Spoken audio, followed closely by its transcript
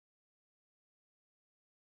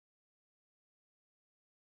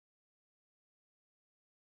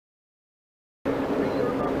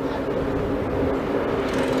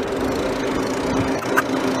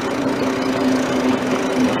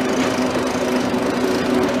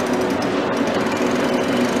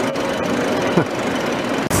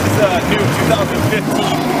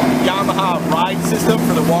2015 Yamaha ride system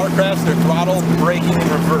for the watercrafts. They're throttle, braking,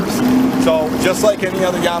 and reverse. So just like any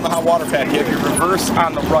other Yamaha watercraft, you have your reverse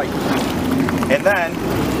on the right. And then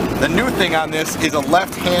the new thing on this is a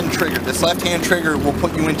left-hand trigger. This left-hand trigger will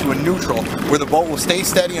put you into a neutral where the boat will stay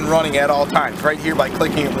steady and running at all times, right here by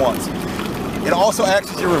clicking it once. It also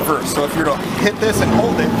acts as your reverse, so if you're to hit this and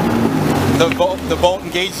hold it, the boat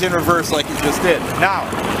engages in reverse like it just did. Now,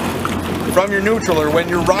 from your neutral or when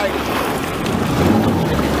you're riding,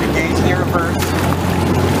 engage in your reverse,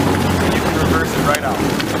 and you can reverse it right out.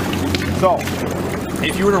 So,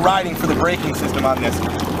 if you were riding for the braking system on this,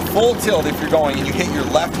 full tilt if you're going and you hit your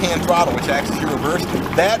left hand throttle, which acts as your reverse,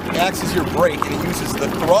 that acts as your brake, and it uses the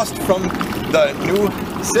thrust from the new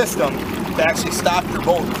system to actually stop your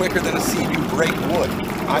boat quicker than a Sea-Doo brake would.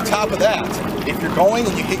 On top of that, if you're going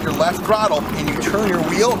and you hit your left throttle and you turn your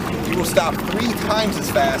wheel, you will stop 3 times as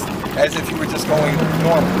fast as if you were just going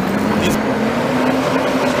normal.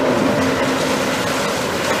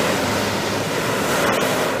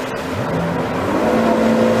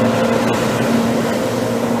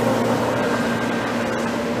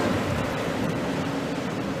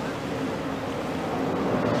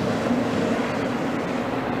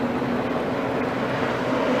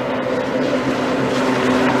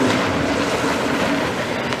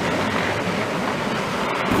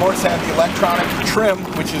 Of course, have the electronic trim,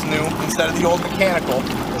 which is new, instead of the old mechanical.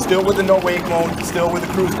 Still with the no wake mode, still with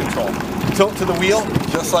the cruise control. Tilt to the wheel,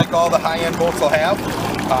 just like all the high-end boats will have.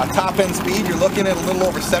 Top end speed, you're looking at a little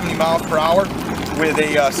over 70 miles per hour with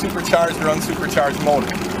a supercharged or unsupercharged motor.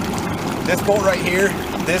 This boat right here,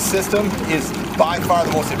 this system is by far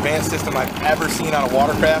the most advanced system I've ever seen on a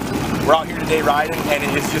watercraft. We're out here today riding, and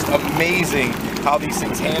it is just amazing how these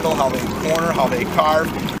things handle, how they corner, how they carve.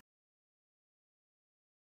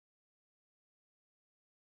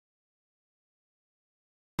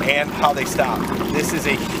 And how they stop. This is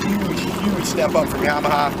a huge step up from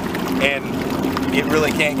Yamaha, and it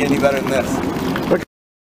really can't get any better than this.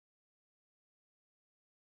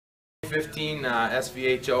 2015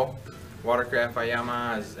 SVHO watercraft by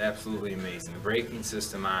Yamaha is absolutely amazing. The braking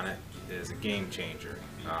system on it is a game changer.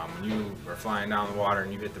 When you are flying down the water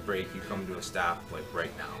and you hit the brake, you come to a stop like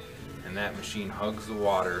right now. And that machine hugs the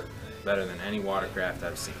water better than any watercraft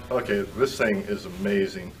I've seen. Okay, this thing is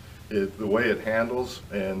amazing. The way it handles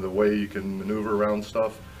and the way you can maneuver around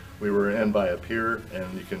stuff. We were in by a pier, and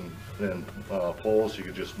you can, poles, you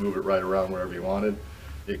could just move it right around wherever you wanted.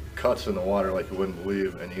 It cuts in the water like you wouldn't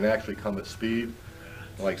believe, and you can actually come at speed,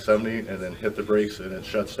 like 70, and then hit the brakes, and it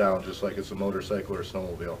shuts down just like it's a motorcycle or a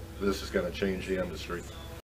snowmobile. This is going to change the industry.